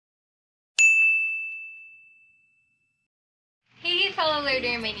morning, fellow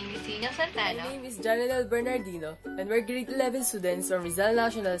learner. My name is Centeno. My name is Danielle Bernardino, and we're grade 11 students from Renell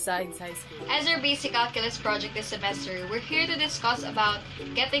National Science High School. As our basic calculus project this semester, we're here to discuss about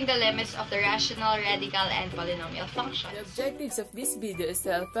getting the limits of the rational, radical, and polynomial functions. The objectives of this video is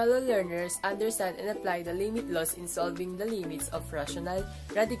to help fellow learners understand and apply the limit laws in solving the limits of rational,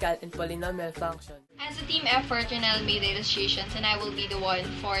 radical, and polynomial functions. As a team effort, Renell made the illustrations and I will be the one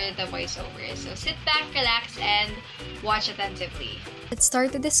for the voiceover. So sit back, relax, and watch attentively. Let's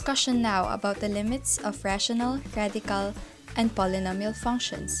start the discussion now about the limits of rational, radical, and polynomial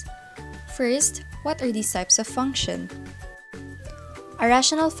functions. First, what are these types of function? A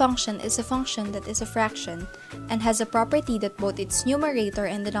rational function is a function that is a fraction and has a property that both its numerator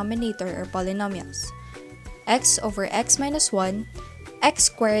and denominator are polynomials. X over x minus 1, x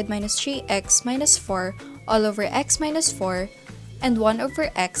squared minus 3x minus 4 all over x minus 4, and 1 over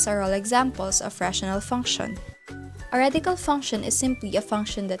x are all examples of rational function. A radical function is simply a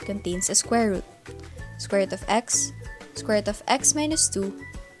function that contains a square root. Square root of x minus 2,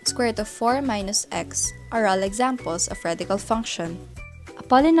 square root of 4 minus x are all examples of radical function. A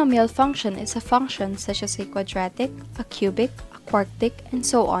polynomial function is a function such as a quadratic, a cubic, a quartic, and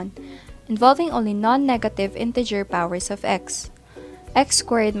so on, involving only non-negative integer powers of x. X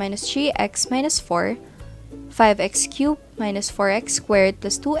squared minus 3x minus 4, 5x cubed minus 4x squared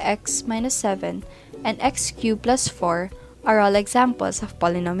plus 2x minus 7, and x cubed plus 4 are all examples of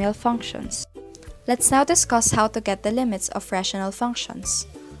polynomial functions. Let's now discuss how to get the limits of rational functions.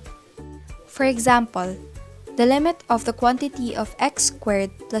 For example, the limit of the quantity of x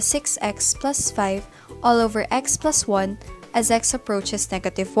squared plus 6x plus 5 all over x plus 1 as x approaches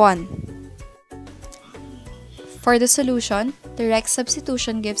negative 1. For the solution, direct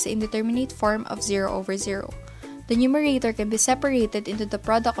substitution gives the indeterminate form of 0 over 0. The numerator can be separated into the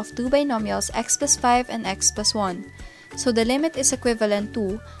product of two binomials x plus 5 and x plus 1. So the limit is equivalent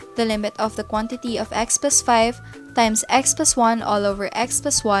to the limit of the quantity of x plus 5 times x plus 1 all over x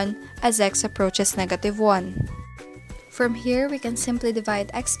plus 1 as x approaches negative 1. From here, we can simply divide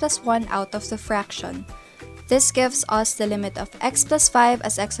x plus 1 out of the fraction. This gives us the limit of x plus 5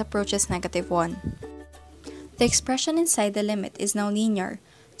 as x approaches negative 1. The expression inside the limit is now linear,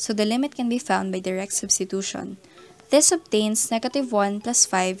 so the limit can be found by direct substitution. This obtains negative 1 plus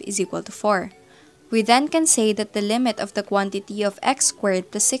 5 is equal to 4. We then can say that the limit of the quantity of x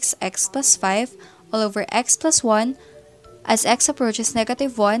squared plus 6x plus 5 all over x plus 1 as x approaches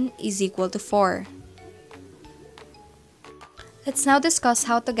negative 1 is equal to 4. Let's now discuss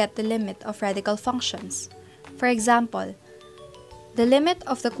how to get the limit of radical functions. For example, the limit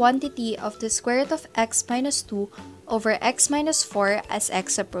of the quantity of the square root of x minus 2 over x minus 4 as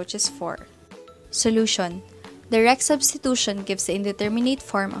x approaches 4. Solution. Direct substitution gives the indeterminate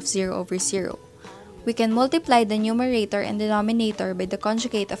form of 0 over 0. We can multiply the numerator and denominator by the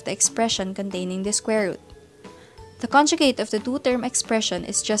conjugate of the expression containing the square root. The conjugate of the two-term expression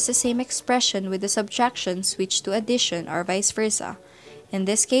is just the same expression with the subtraction switched to addition or vice versa. In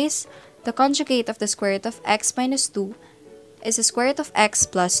this case, the conjugate of the square root of x minus 2 is the square root of x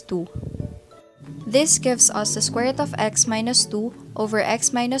plus 2. This gives us the square root of x minus 2 over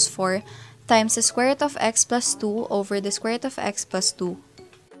x minus 4 times the square root of x plus 2 over the square root of x plus 2.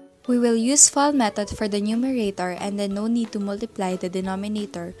 We will use FOL method for the numerator and then no need to multiply the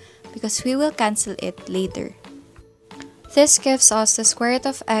denominator because we will cancel it later. This gives us the square root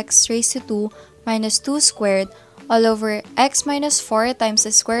of x raised to 2 minus 2 squared all over x minus 4 times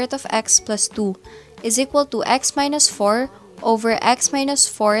the square root of x plus 2 is equal to x minus 4 over x minus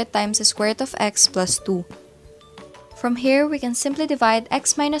 4 times the square root of x plus 2. From here, we can simply divide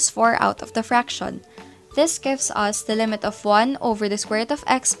x minus 4 out of the fraction. This gives us the limit of 1 over the square root of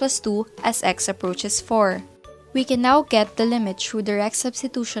x plus 2 as x approaches 4. We can now get the limit through direct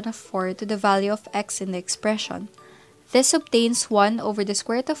substitution of 4 to the value of x in the expression. This obtains 1 over the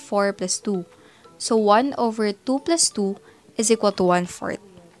square root of 4 plus 2. So 1 over 2 plus 2 is equal to 1/4.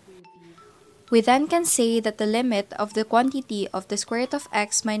 We then can say that the limit of the quantity of the square root of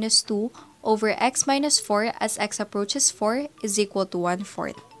x minus 2 over x minus 4 as x approaches 4 is equal to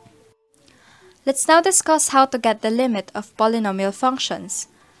 1/4. Let's now discuss how to get the limit of polynomial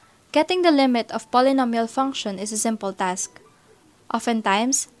functions. Getting the limit of polynomial function is a simple task.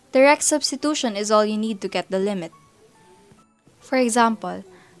 Oftentimes, direct substitution is all you need to get the limit. For example,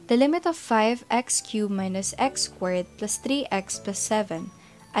 the limit of 5x cubed minus x squared plus 3x plus 7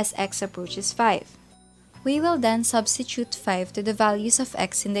 as x approaches 5. We will then substitute 5 to the values of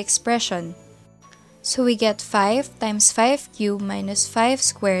x in the expression. So we get 5 times 5 cubed minus 5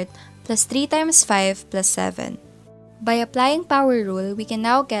 squared plus 3 times 5 plus 7. By applying power rule, we can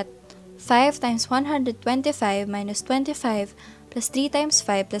now get 5 times 125 minus 25 plus 3 times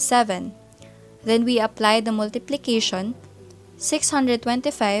 5 plus 7. Then we apply the multiplication,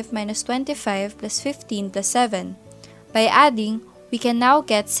 625 minus 25 plus 15 plus 7. By adding, we can now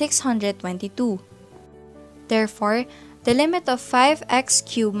get 622. Therefore, the limit of 5x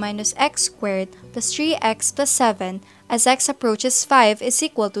cubed minus x squared plus 3x plus 7 as x approaches 5 is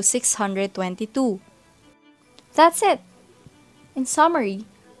equal to 622. That's it! In summary,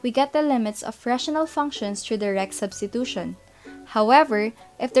 we get the limits of rational functions through direct substitution. However,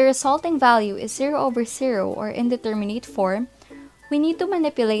 if the resulting value is 0 over 0 or indeterminate form, we need to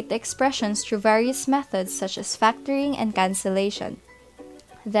manipulate the expressions through various methods such as factoring and cancellation.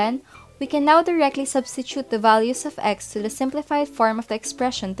 Then, we can now directly substitute the values of x to the simplified form of the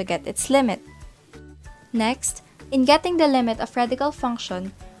expression to get its limit. Next, in getting the limit of radical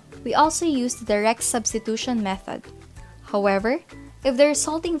function, we also use the direct substitution method. However, if the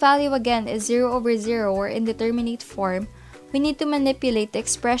resulting value again is 0 over 0 or indeterminate form, we need to manipulate the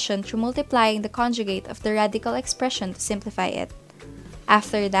expression through multiplying the conjugate of the radical expression to simplify it.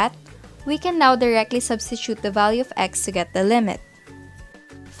 After that, we can now directly substitute the value of x to get the limit.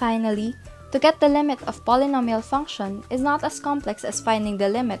 Finally, to get the limit of polynomial function is not as complex as finding the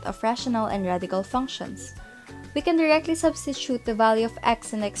limit of rational and radical functions. We can directly substitute the value of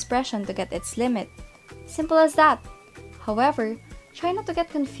x in the expression to get its limit. Simple as that. However, try not to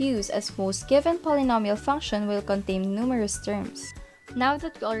get confused as most given polynomial function will contain numerous terms. Now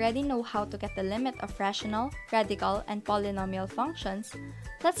that we already know how to get the limit of rational, radical, and polynomial functions,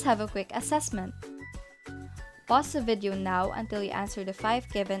 let's have a quick assessment. Pause the video now until you answer the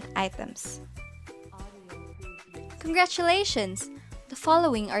 5 given items. Congratulations! The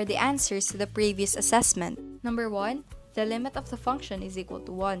following are the answers to the previous assessment. Number 1, the limit of the function is equal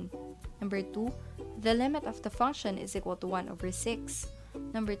to 1. Number 2, the limit of the function is equal to 1 over 6.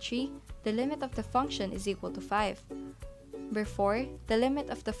 Number 3, the limit of the function is equal to 5. Number 4, the limit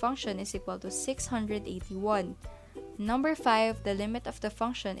of the function is equal to 681. Number 5, the limit of the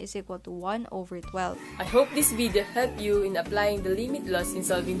function is equal to 1 over 12. I hope this video helped you in applying the limit laws in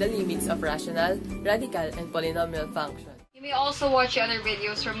solving the limits of rational, radical, and polynomial functions. You may also watch other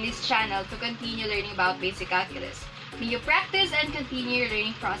videos from this channel to continue learning about basic calculus. May you practice and continue your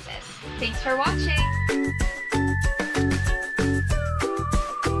learning process. Thanks for watching!